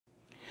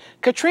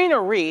Catrina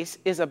Reese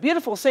is a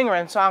beautiful singer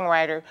and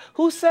songwriter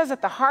who says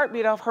that the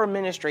heartbeat of her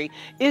ministry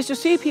is to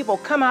see people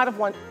come out of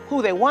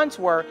who they once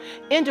were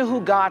into who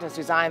God has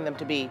designed them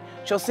to be.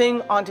 She'll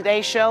sing on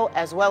today's show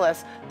as well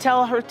as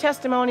tell her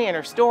testimony and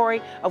her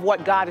story of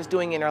what God is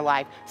doing in her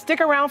life.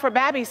 Stick around for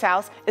Babby's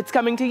House. It's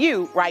coming to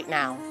you right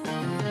now.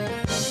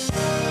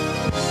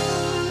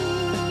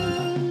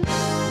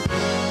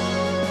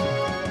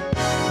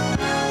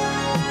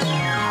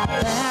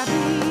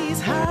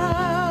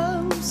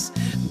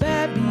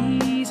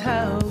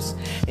 House.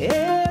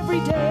 Every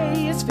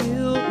day is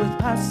filled with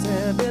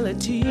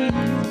possibility.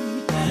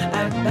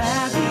 At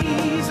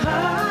Babby's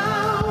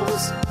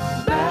house,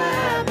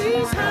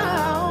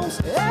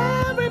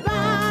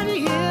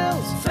 everybody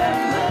is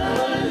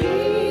family.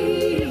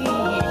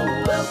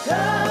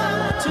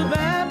 Welcome to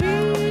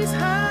Babby's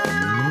house.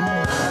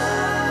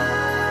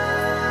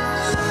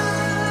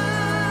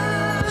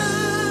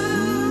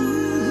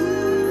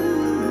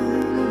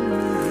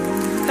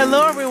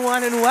 Hello,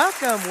 everyone, and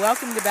welcome.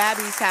 Welcome to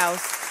Babby's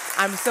house.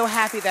 I'm so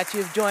happy that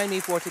you've joined me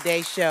for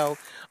today's show.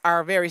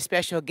 Our very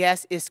special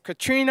guest is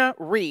Catrina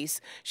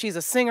Reese. She's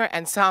a singer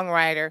and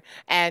songwriter,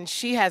 and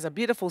she has a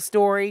beautiful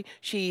story.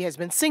 She has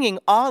been singing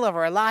all of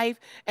her life,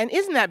 and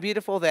isn't that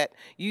beautiful that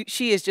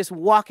she is just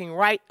walking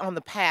right on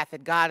the path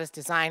that God has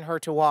designed her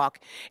to walk,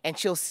 and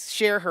she'll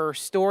share her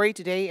story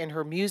today and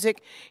her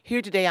music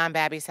here today on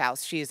Babby's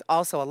House. She is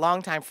also a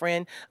longtime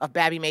friend of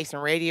Babby Mason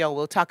Radio.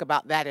 We'll talk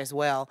about that as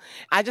well.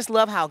 I just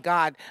love how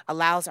God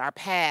allows our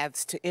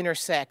paths to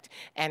intersect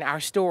and our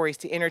stories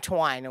to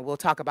intertwine, and we'll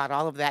talk about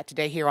all of that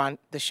today here on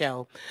the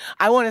show.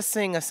 I want to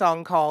sing a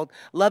song called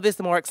Love is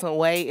the More Excellent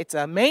Way. It's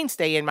a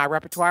mainstay in my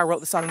repertoire. I wrote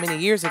the song many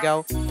years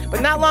ago, but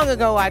not long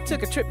ago I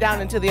took a trip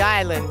down into the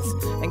islands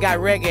and got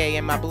reggae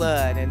in my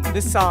blood, and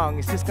this song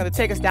is just going to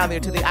take us down there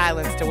to the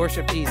islands to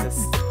worship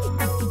Jesus.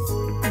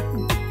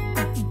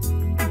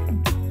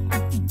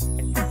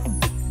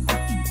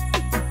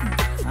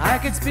 I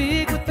could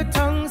speak with the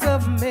tongues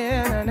of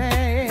men and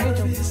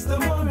angels. It's the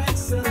more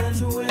excellent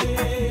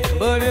way.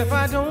 But if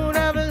I don't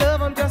have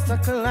love, I'm just a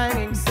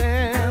clanging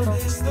cymbal.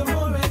 It's the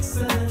more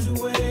excellent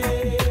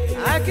way.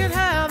 I could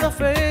have the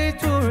faith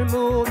to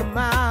remove the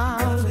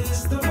mountain.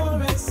 It's the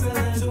more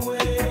excellent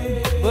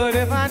way. But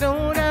if I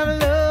don't have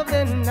love,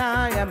 then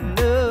I am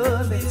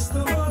nothing. It's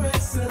the more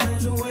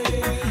excellent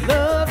way.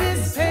 Love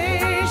is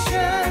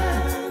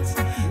patient.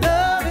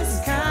 Love is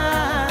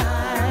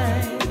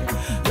kind.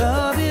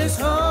 Love is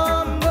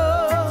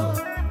humble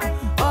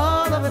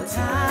all of the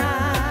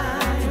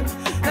time.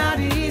 Not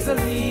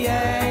easily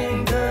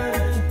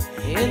angered,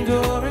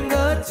 enduring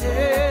the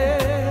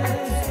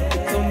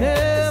test. So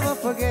never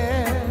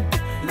forget,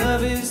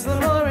 love is the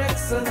more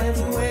excellent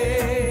way.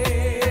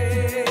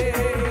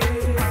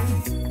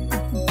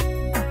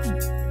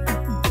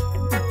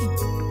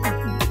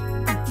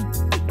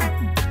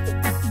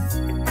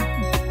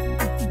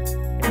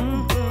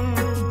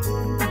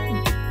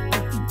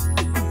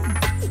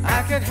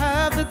 I could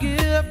have the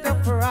gift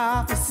of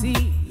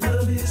prophecy.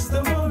 Love is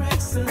the more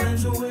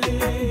excellent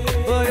way.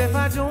 But if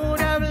I don't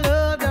have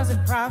love, does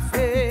it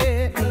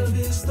profit? Love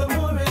is the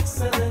more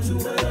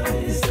excellent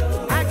way.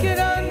 I could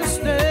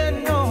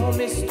understand no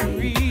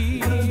mystery.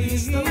 Love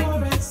is the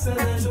more excellent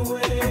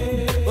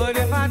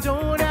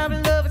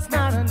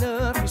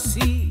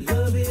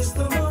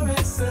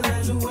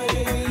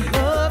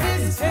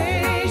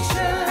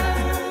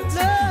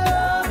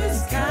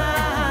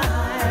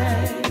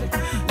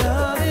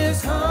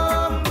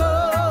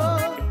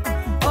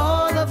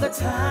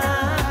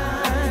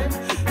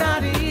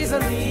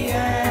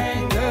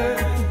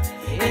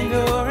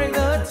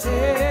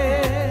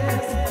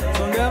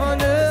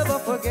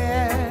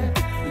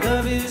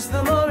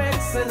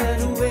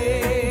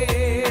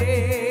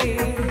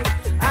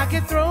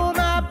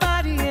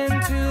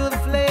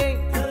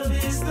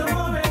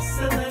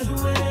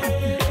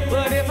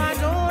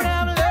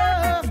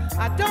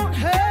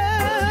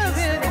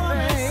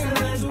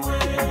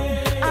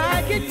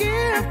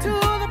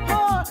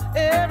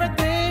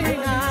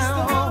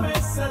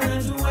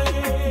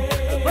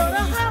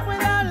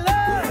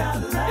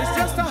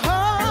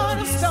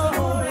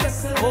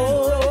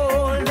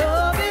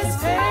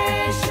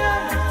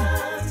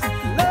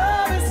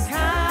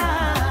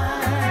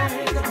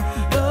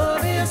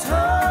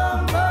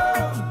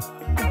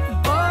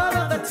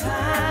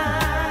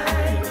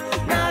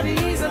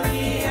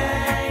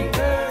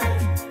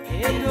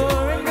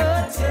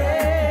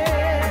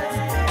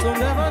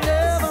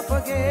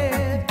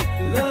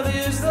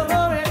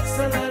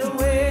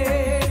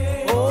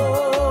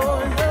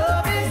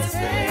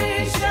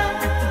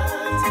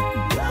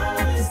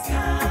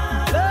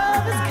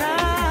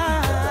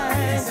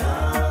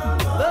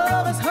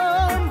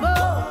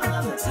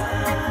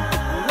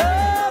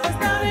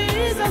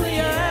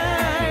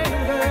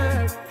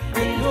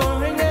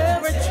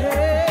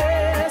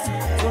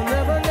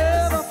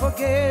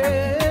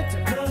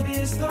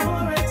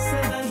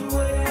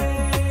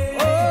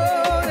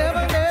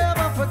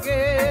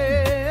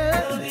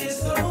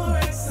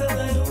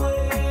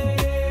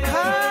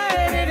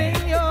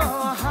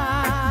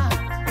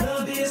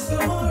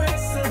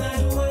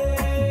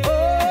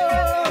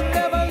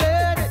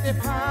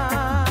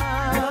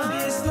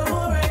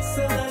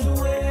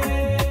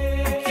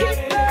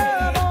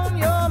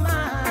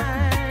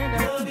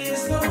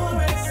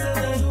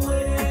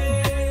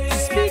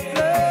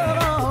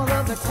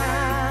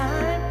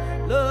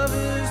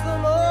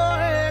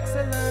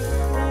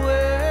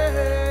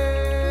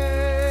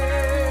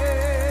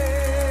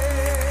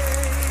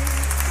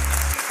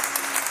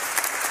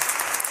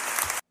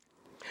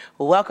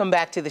welcome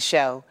back to the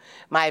show.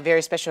 My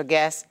very special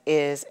guest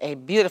is a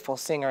beautiful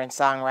singer and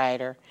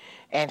songwriter,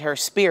 and her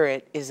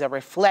spirit is a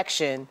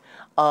reflection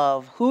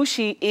of who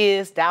she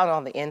is down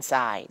on the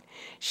inside.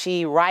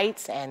 She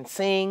writes and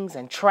sings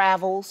and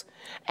travels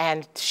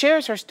and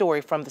shares her story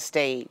from the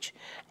stage.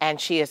 And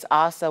she is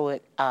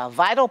also a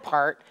vital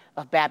part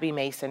of Babbie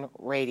Mason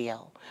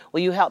Radio.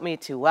 Will you help me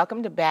to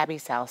welcome to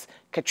Babbie's house,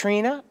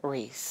 Catrina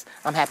Reese.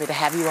 I'm happy to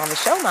have you on the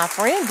show, my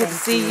friend. Good to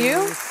see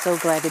you. So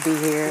glad to be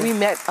here. We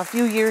met a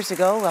few years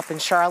ago up in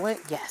Charlotte.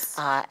 Yes.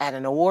 At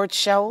an awards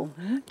show,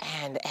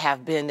 and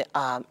have been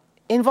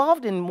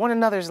involved in one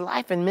another's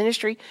life and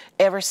ministry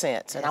ever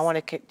since. And I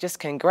want to just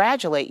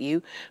congratulate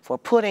you for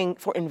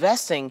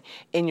investing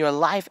in your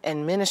life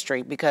and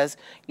ministry, because,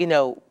 you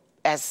know,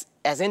 as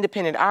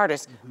independent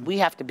artists, we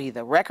have to be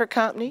the record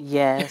company.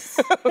 Yes.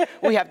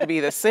 We have to be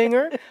the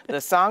singer, the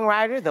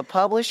songwriter, the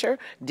publisher,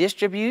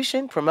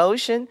 distribution,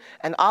 promotion,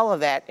 and all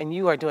of that. And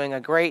you are doing a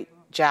great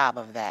job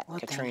of that,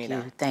 Catrina.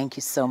 Thank you. Thank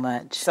you so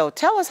much. So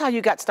tell us how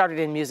you got started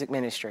in music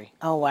ministry.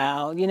 Oh,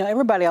 wow. You know,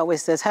 everybody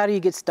always says, how do you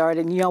get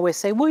started? And you always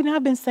say, well, you know,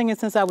 I've been singing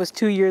since I was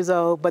 2 years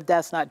old, but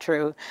that's not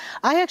true.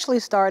 I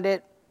actually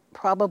started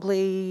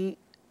probably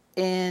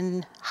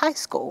in high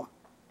school.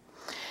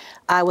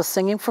 I was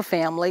singing for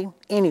family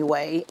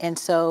anyway, and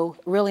so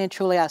really and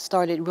truly I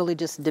started really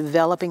just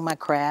developing my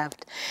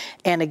craft.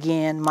 And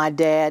again, my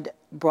dad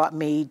brought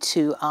me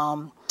to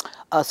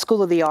a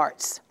School of the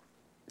Arts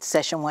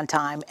session one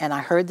time, and I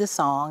heard the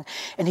song,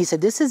 and he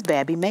said, this is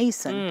Babbie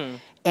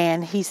Mason.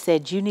 And he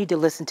said, you need to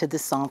listen to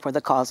this song, For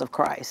the Cause of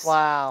Christ.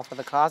 Wow, For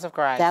the Cause of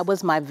Christ. That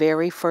was my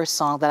very first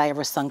song that I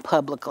ever sung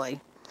publicly.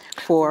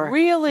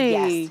 Really?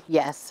 Yes,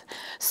 yes.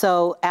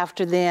 So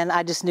after then,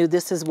 I just knew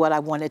this is what I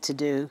wanted to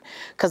do,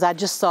 because I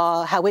just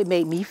saw how it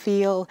made me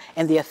feel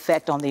and the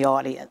effect on the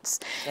audience.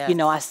 Yes. You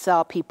know, I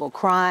saw people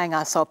crying.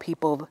 I saw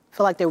people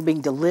feel like they were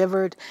being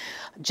delivered,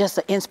 just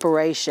an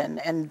inspiration.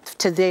 And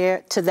to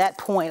that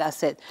point, I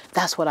said,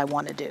 that's what I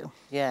want to do.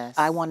 Yes.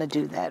 I want to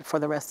do that for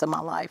the rest of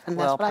my life, and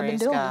that's what I've been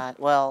doing. God.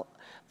 Well,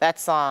 that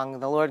song,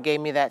 the Lord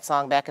gave me that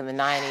song back in the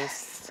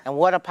 90s. And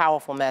what a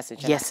powerful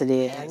message. Yes, it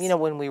is. And you know,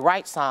 when we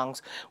write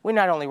songs, we're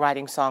not only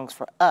writing songs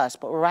for us,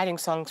 but we're writing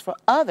songs for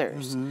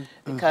others.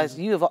 Because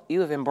you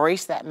have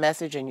embraced that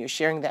message, and you're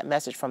sharing that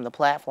message from the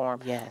platform.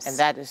 Yes. And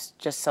that is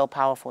just so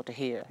powerful to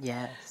hear.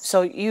 Yes.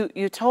 So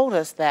you told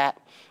us that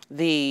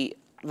the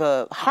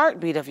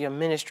heartbeat of your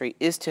ministry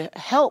is to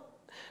help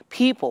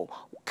people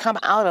come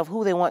out of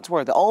who they once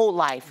were, the old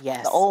life,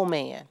 Yes. the old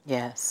man,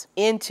 Yes.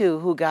 into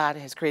who God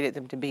has created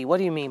them to be. What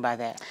do you mean by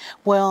that?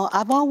 Well,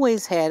 I've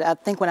always had, I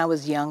think when I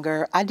was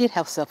younger, I did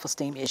have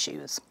self-esteem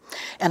issues.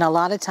 And a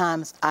lot of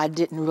times I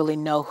didn't really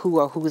know who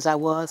or whose I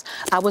was.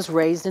 I was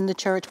raised in the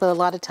church, but a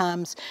lot of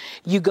times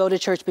you go to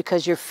church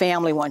because your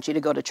family wants you to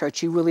go to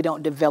church. You really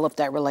don't develop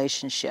that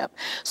relationship.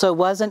 So it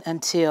wasn't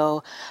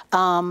until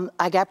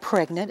I got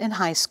pregnant in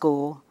high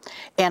school,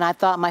 and I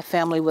thought my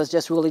family was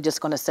just really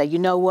just going to say, you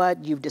know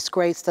what, you've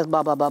disgraced us,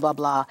 blah, blah, blah, blah,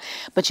 blah.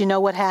 But you know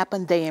what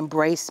happened? They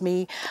embraced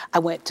me. I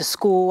went to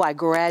school, I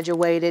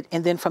graduated,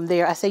 and then from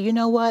there I said, you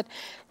know what?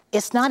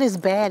 It's not as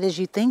bad as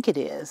you think it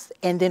is.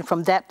 And then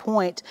from that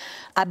point,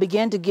 I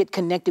began to get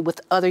connected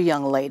with other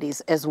young ladies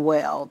as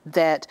well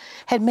that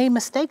had made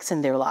mistakes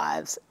in their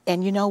lives.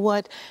 And you know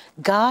what?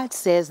 God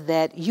says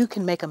that you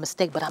can make a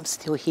mistake, but I'm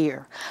still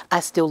here. I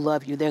still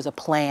love you. There's a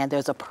plan.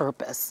 There's a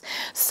purpose.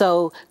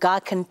 So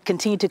God can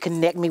continue to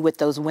connect me with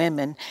those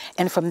women.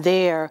 And from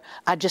there,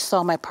 I just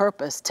saw my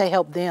purpose to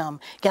help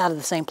them get out of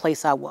the same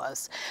place I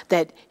was,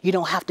 that you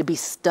don't have to be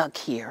stuck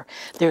here.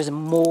 There's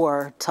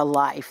more to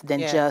life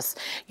than just,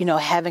 you know,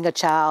 having a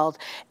child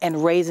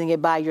and raising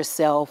it by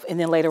yourself. And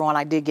then later on,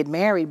 I did get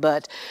married,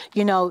 but,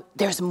 you know,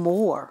 there's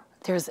more.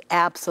 There's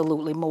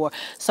absolutely more.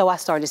 So I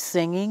started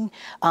singing.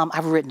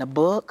 I've written a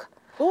book.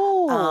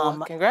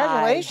 Ooh,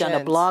 congratulations. I've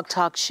done a blog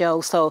talk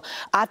show. So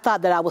I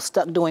thought that I was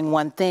stuck doing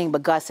one thing,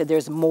 but God said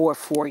there's more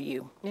for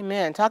you.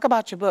 Amen. Talk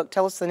about your book.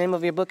 Tell us the name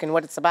of your book and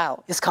what it's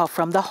about. It's called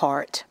From the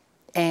Heart.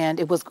 And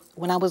it was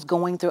when I was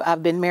going through,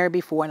 I've been married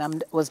before and I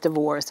was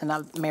divorced and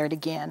I'm married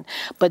again.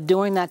 But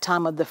during that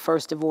time of the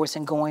first divorce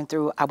and going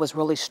through, I was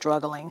really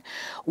struggling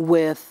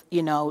with,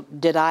 you know,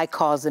 did I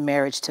cause the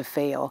marriage to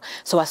fail?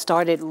 So I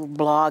started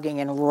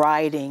blogging and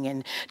writing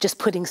and just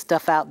putting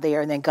stuff out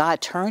there. And then God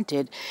turned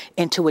it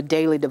into a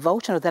daily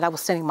devotional that I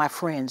was sending my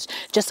friends,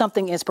 just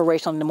something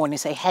inspirational in the morning,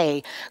 say,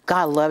 hey,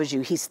 God loves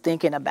you. He's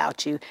thinking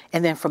about you.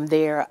 And then from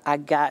there, I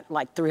got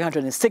like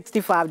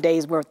 365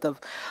 days worth of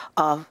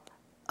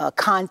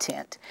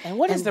content. And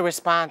what is the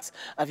response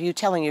of you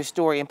telling your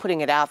story and putting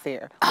it out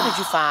there? What did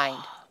you find?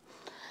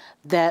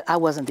 That I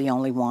wasn't the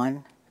only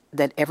one,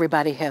 that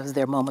everybody has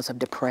their moments of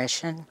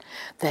depression,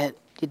 that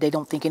they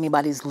don't think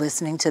anybody's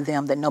listening to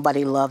them, that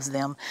nobody loves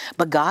them.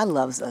 But God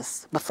loves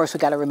us. But first we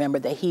got to remember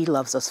that He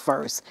loves us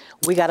first.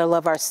 We got to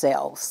love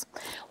ourselves.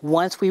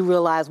 Once we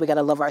realize we got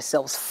to love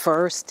ourselves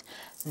first,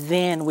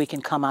 then we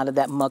can come out of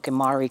that muck and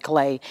miry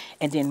clay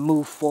and then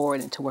move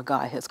forward into where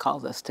God has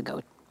called us to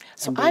go.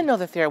 So I know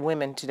that there are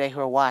women today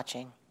who are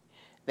watching.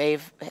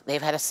 They've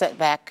had a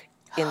setback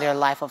in their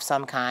life of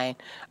some kind,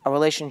 a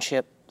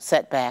relationship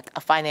setback,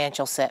 a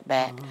financial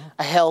setback,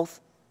 a health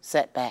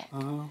setback.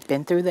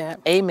 Been through that.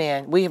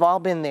 Amen. We have all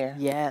been there.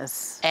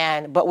 Yes.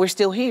 But we're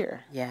still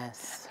here.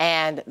 Yes.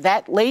 And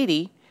that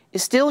lady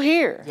is still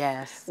here.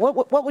 Yes.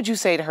 What would you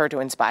say to her to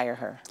inspire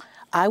her?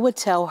 I would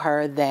tell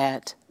her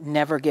that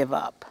never give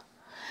up.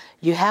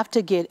 You have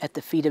to get at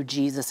the feet of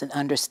Jesus and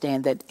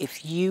understand that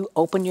if you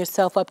open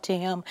yourself up to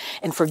him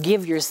and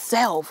forgive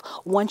yourself,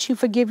 once you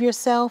forgive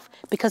yourself,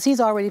 because he's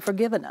already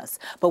forgiven us,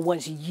 but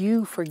once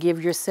you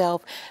forgive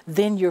yourself,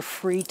 then you're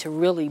free to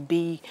really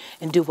be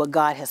and do what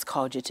God has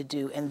called you to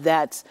do. And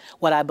that's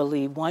what I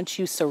believe. Once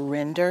you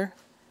surrender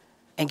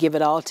and give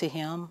it all to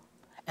him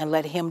and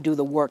let him do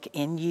the work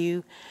in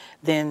you,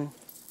 then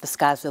the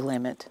sky's the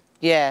limit.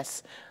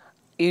 Yes.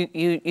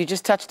 You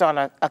just touched on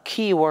a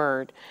key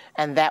word,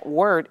 and that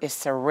word is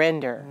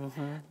surrender.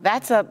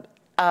 That's a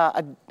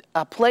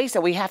place that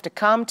we have to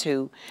come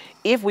to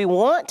if we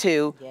want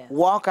to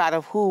walk out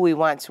of who we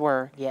once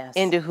were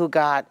into who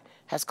God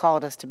has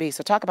called us to be.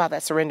 So talk about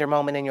that surrender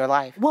moment in your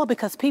life. Well,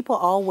 because people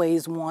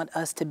always want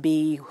us to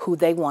be who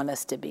they want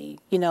us to be.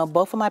 You know,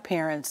 both of my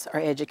parents are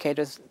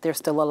educators. They're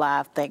still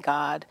alive, thank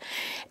God.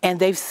 And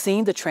they've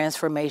seen the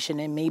transformation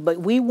in me, but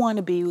we want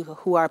to be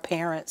who our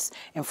parents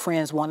and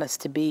friends want us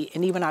to be,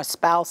 and even our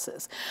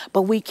spouses.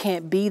 But we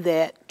can't be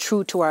that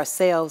true to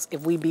ourselves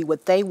if we be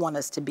what they want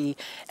us to be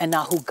and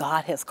not who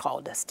God has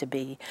called us to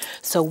be.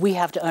 So we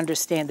have to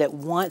understand that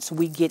once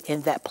we get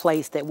in that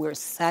place that we're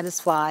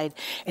satisfied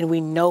and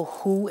we know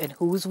who and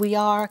whose we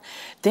are,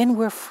 then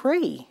we're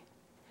free.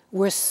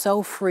 We're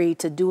so free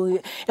to do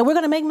it. And we're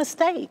going to make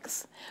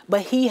mistakes,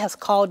 but he has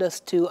called us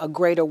to a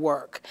greater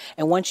work.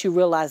 And once you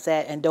realize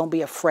that and don't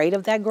be afraid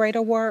of that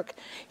greater work,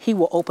 he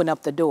will open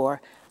up the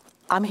door.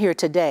 I'm here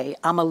today.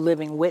 I'm a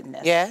living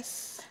witness.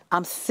 Yes.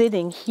 I'm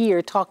sitting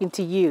here talking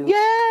to you.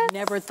 Yes.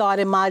 Never thought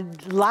in my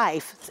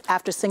life,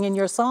 after singing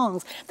your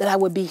songs, that I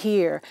would be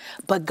here.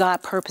 But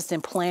God purposed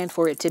and planned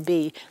for it to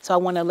be. So I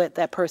want to let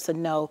that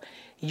person know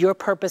your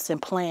purpose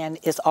and plan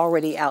is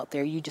already out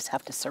there. You just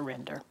have to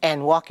surrender.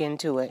 And walk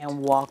into it. And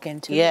walk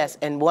into it. Yes,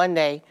 and one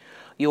day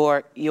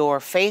your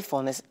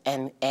faithfulness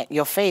and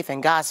your faith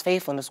and God's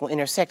faithfulness will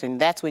intersect, and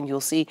that's when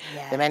you'll see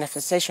the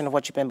manifestation of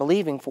what you've been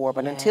believing for.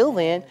 But until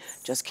then,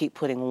 just keep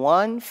putting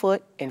one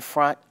foot in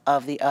front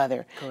of the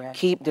other. Correct.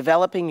 Keep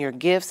developing your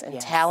gifts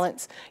and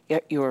talents.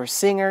 You're a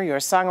singer, you're a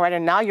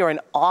songwriter, now you're an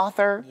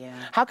author.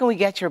 How can we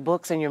get your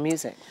books and your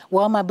music?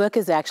 Well, my book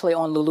is actually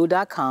on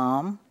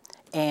lulu.com.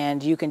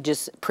 And you can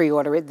just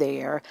pre-order it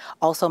there.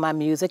 Also, my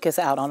music is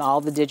out on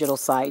all the digital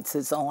sites.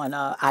 It's on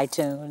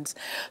iTunes,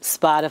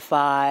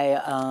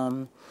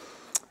 Spotify,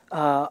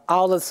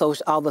 all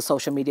the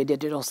social media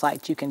digital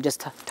sites. You can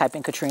just type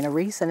in Catrina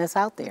Reese, and it's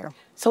out there.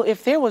 So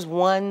if there was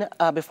one,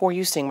 before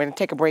you sing, we're going to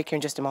take a break here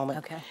in just a moment.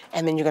 Okay.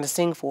 And then you're going to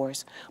sing for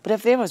us. But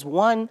if there was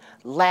one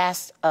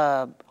last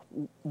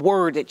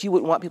word that you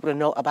would want people to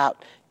know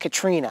about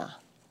Catrina,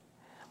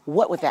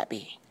 what would that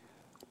be?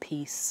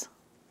 Peace.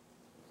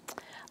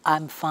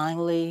 I'm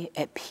finally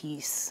at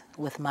peace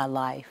with my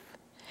life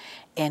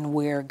and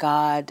where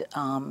God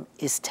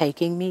is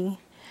taking me.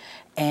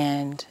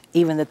 And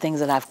even the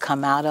things that I've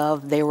come out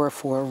of, they were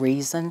for a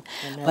reason.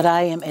 Amen. But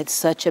I am at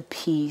such a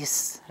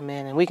peace.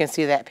 Amen. And we can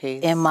see that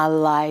peace in my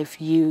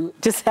life. You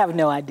just have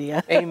no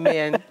idea.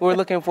 Amen. We're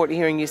looking forward to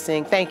hearing you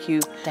sing. Thank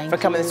you for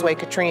coming this way,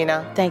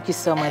 Catrina. Thank you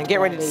so much. And get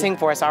ready to sing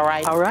for us, all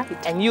right? All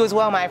right. And you as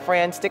well, my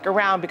friend. Stick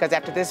around, because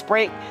after this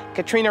break,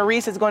 Catrina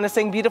Reese is going to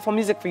sing beautiful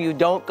music for you.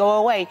 Don't go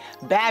away.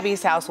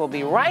 Babby's House will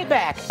be right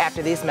back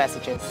after these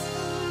messages.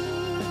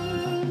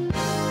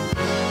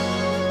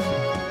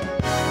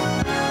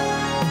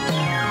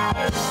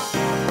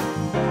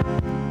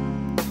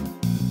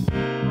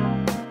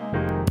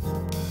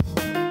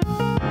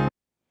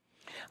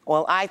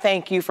 Well, I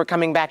thank you for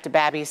coming back to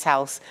Babby's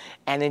House.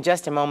 And in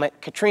just a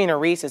moment, Catrina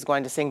Reese is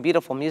going to sing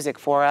beautiful music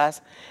for us.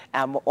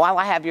 While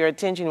I have your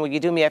attention, will you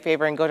do me a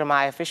favor and go to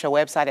my official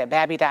website at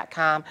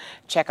babby.com,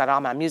 check out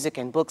all my music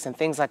and books and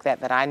things like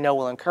that I know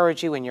will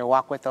encourage you in your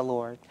walk with the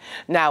Lord.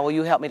 Now, will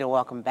you help me to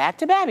welcome back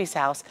to Babby's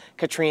House,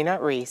 Catrina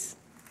Reese.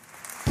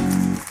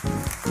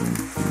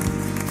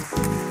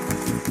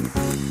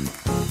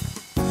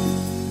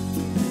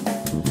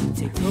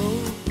 Take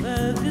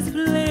over this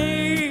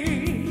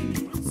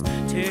place,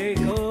 take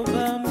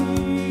over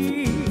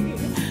me.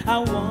 I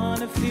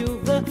want to feel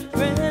the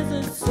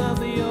presence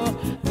of your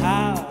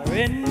power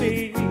in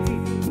me.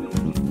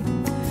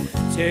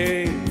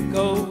 Take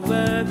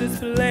over this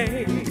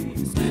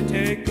place,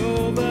 take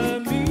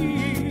over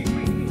me,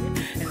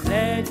 and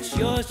let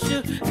your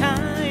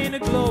Shekinah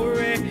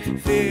glory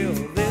fill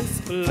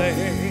this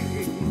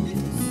place.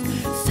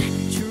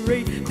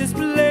 Saturate this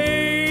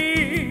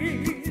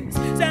place,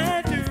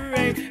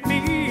 saturate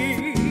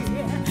me.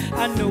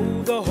 I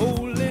know the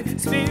Holy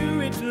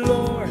Spirit,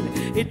 Lord,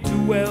 it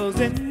dwells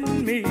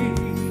in me.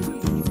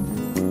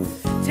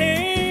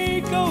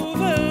 Take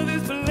over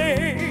this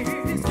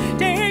place,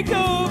 take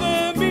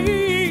over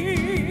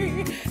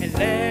me, and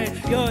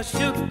let your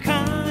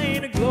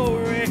Shekinah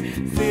glory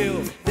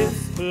fill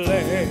this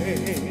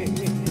place.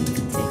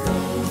 Take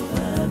over.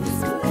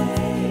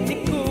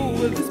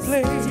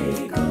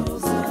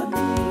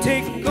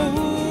 take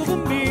over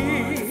me.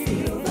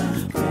 Feel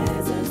the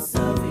presence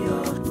of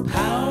your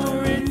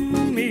power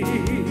in me.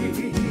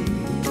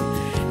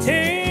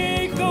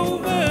 Take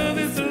over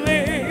this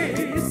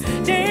place,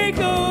 take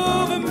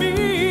over me.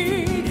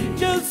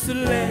 Just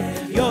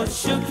let your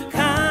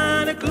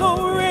Shekinah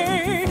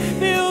glory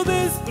fill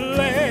this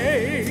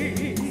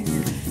place.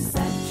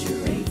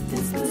 Saturate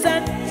this place.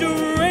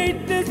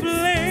 Saturate this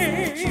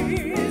place.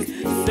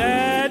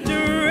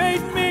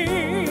 Saturate me.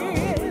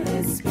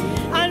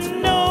 I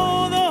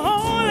know the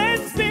Holy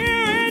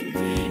Spirit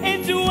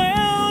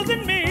indwells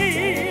in me.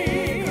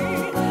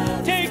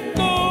 Take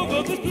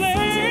over this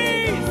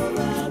place.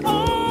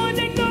 Oh,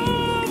 take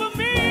over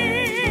me.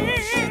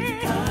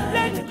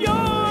 Let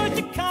your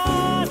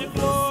Shekinah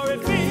glory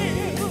fill.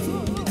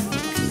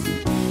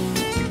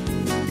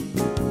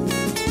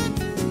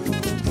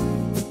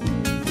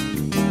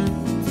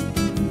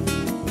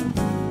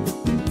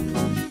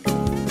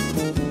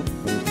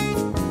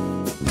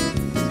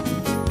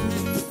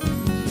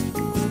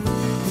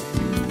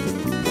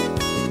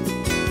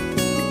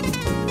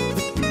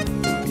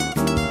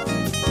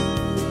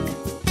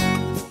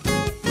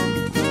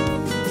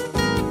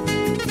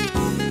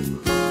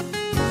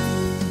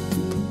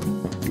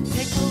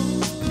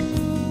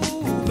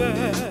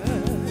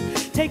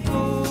 Take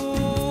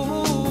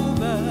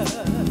over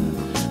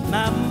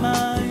my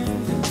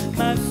mind,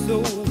 my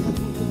soul,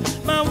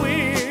 my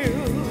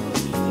will.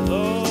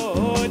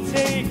 Lord,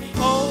 take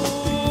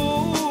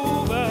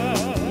over,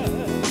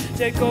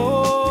 take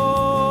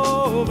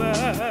over,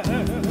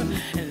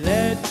 and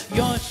let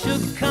your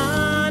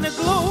Shekinah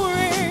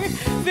glory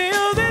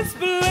fill this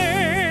place.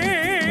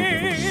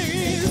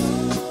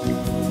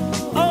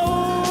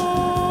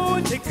 Oh,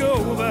 take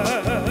over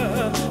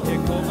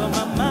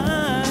my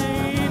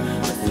mind,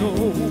 my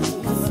soul,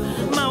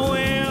 my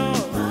will.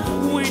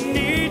 We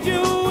need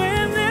you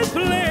in this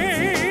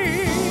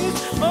place.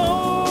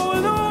 Oh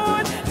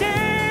Lord,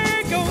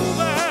 take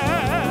over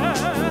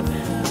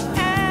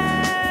and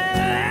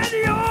let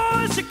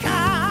your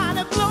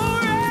Shekinah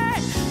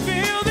glory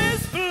fill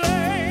this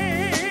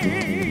place.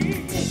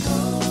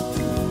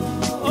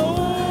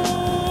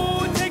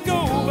 Oh, take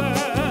over,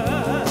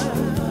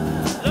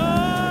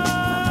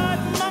 Lord,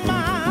 my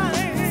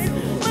mind,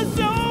 my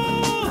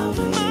soul,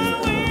 my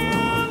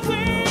will.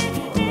 We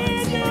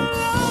need you,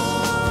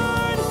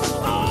 Lord.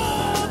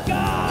 Oh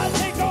God,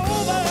 take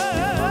over.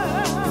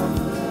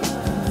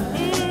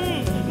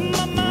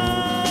 My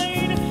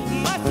mind,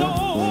 my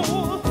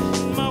soul,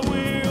 my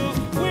will.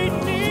 We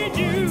need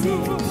you.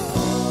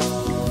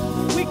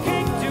 We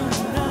can't do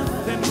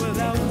nothing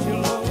without you,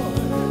 Lord.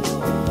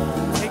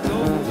 Take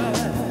over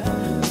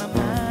my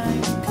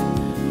mind,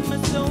 my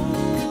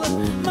soul,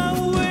 my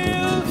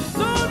will.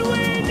 Lord,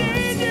 we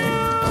need you.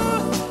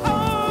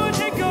 Oh,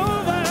 take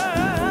over.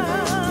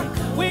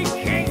 We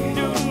can't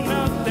do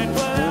nothing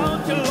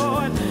without you,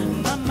 Lord.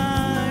 My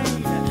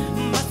mind,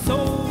 my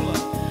soul,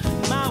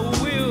 my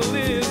will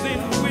is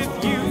in with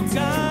you,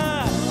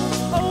 God.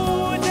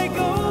 Oh, take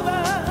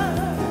over.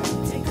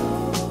 Take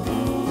over.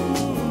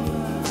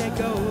 Take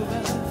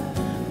over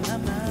my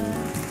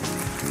mind,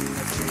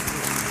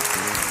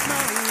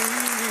 my will.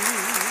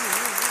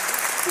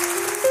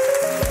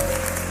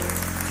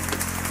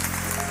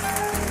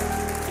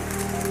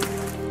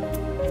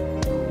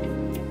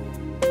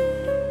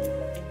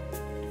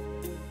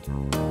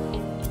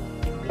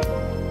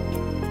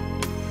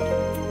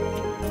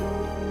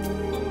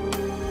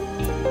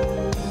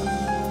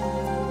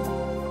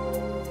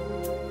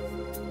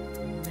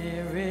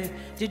 Mary,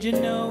 did you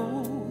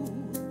know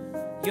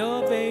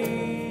your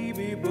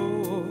baby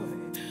boy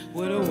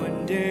would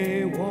one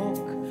day walk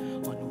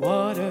on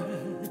water?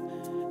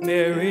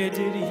 Mary,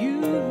 did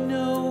you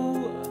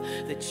know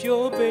that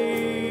your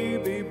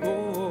baby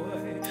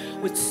boy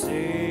would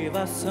save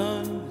our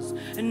sons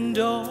and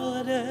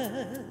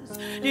daughters?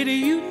 Did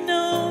you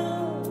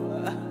know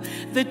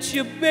that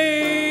your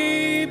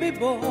baby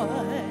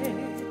boy,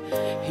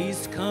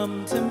 he's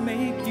come to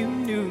make you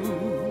new?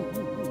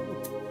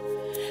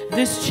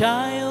 This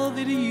child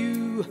that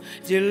you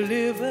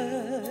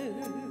delivered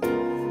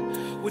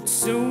would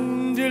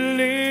soon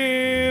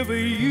deliver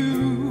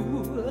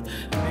you.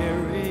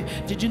 Mary,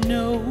 did you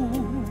know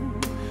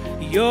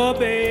your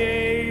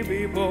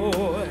baby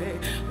boy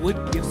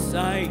would give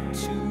sight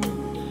to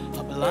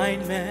a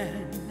blind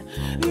man?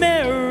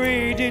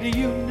 Mary, did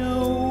you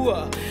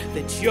know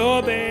that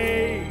your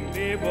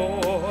baby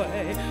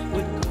boy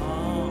would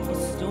calm a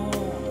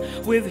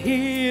storm with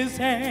his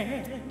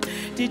hand?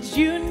 Did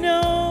you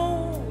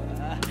know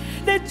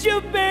that your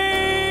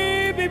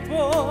baby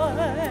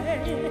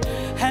boy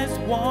has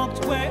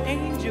walked where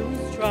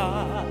angels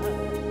trod?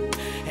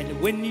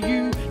 And when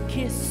you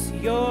kiss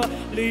your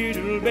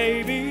little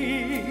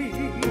baby,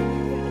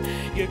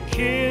 you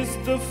kiss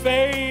the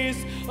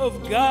face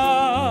of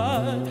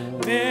God.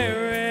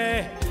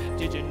 Mary,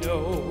 did you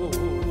know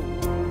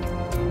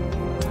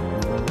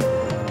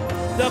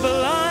the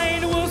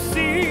blind will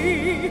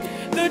see,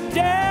 the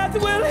deaf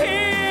will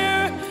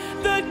hear,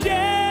 the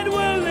dead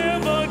will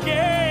live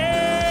again,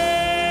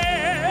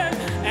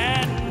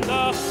 and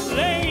the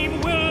lame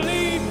will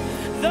leap,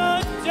 the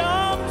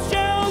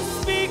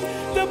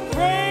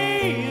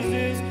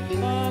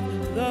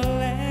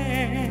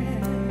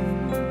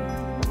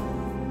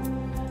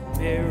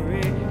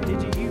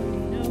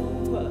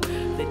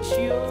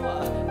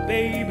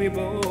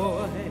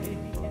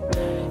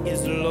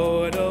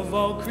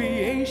all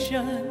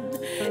creation.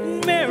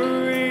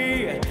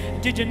 Mary,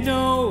 did you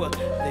know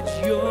that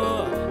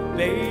your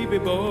baby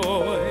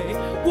boy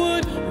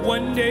would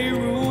one day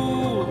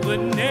rule the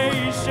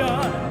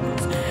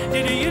nations?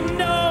 Did you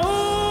know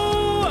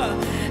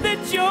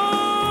that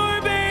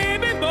your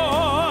baby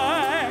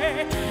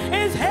boy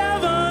is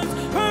heaven's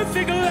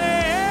perfect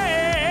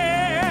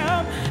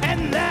lamb?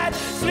 And that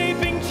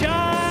sleeping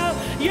child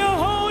you're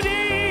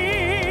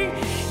holding,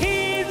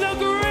 he's the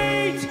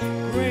great,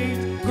 great,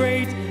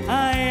 great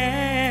I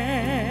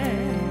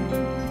am.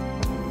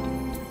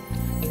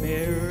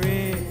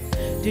 Mary,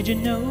 did you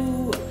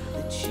know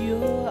that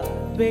your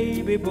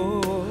baby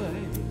boy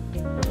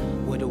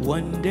would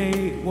one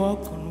day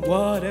walk on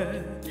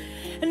water?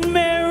 And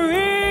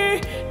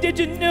Mary, did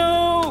you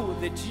know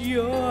that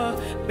your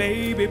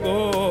baby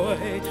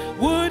boy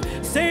would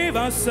save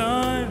our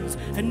sons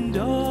and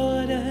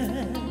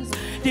daughters?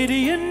 Did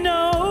you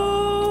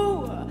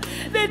know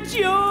that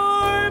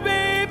your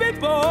baby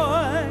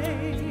boy,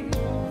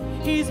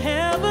 he's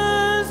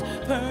heaven's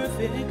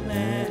perfect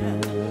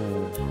lamb?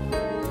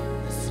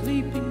 The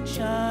sleeping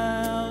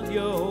child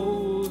you're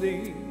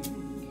holding,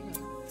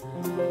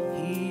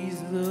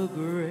 he's the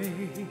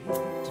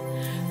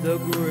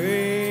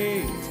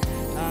great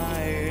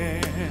I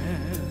am.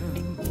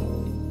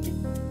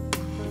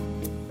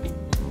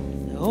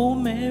 Oh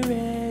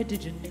Mary,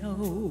 did you know?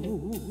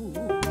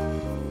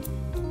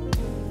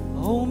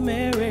 Oh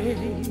Mary,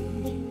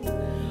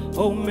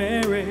 oh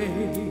Mary,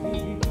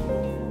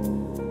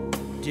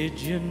 did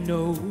you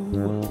know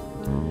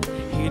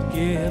he'd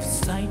give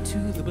sight to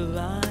the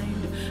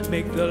blind,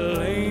 make the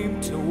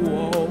lame to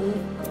walk?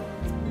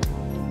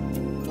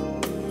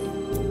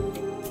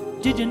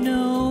 Did you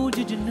know,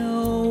 did you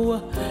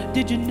know,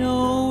 did you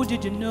know,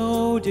 did you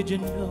know, did you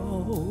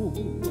know?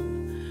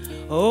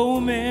 Oh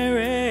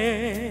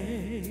Mary,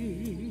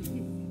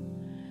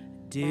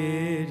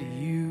 did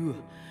you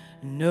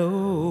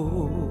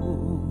know?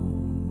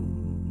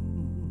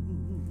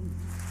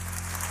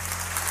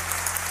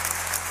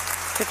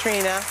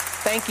 Catrina,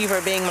 thank you for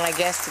being my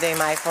guest today,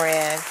 my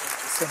friend.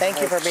 Thank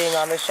you for being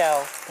on the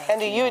show. And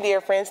to you, dear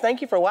friends,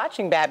 thank you for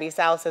watching Babby's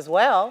House as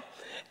well.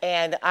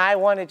 And I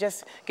want to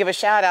just give a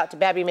shout out to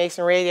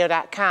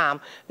BabbyMasonRadio.com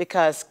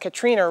because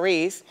Catrina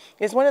Reese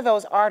is one of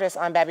those artists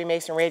on Babby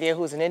Mason Radio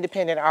who's an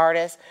independent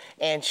artist,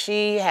 and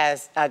she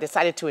has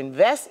decided to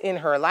invest in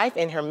her life,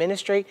 in her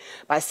ministry,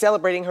 by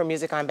celebrating her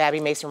music on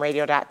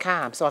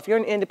BabbyMasonRadio.com. So if you're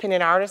an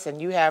independent artist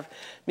and you have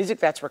music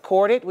that's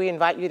recorded, we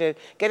invite you to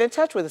get in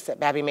touch with us at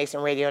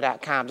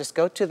BabbyMasonRadio.com. Just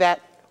go to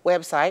that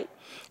website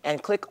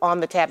and click on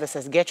the tab that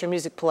says Get Your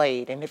Music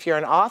Played. And if you're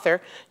an author,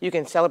 you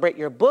can celebrate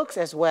your books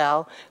as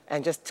well,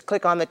 and just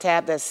click on the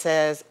tab that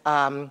says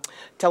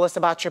Tell Us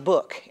About Your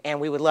Book.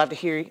 And we would love to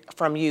hear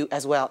from you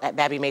as well at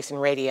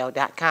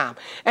BabbyMasonRadio.com.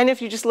 And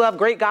if you just love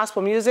great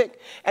gospel music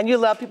and you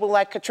love people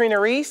like Catrina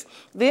Reese,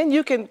 then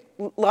you can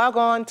log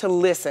on to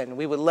listen.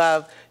 We would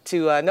love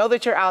to know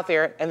that you're out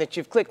there and that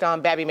you've clicked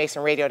on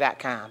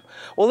BabbyMasonRadio.com.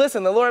 Well,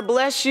 listen, the Lord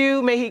bless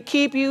you. May he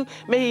keep you.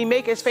 May he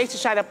make his face to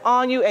shine up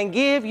on you and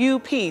give you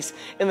peace.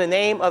 In the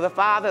name of the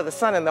Father, the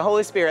Son, and the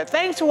Holy Spirit.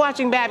 Thanks for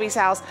watching Babby's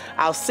House.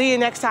 I'll see you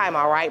next time,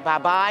 all right?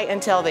 Bye-bye.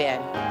 Until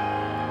then.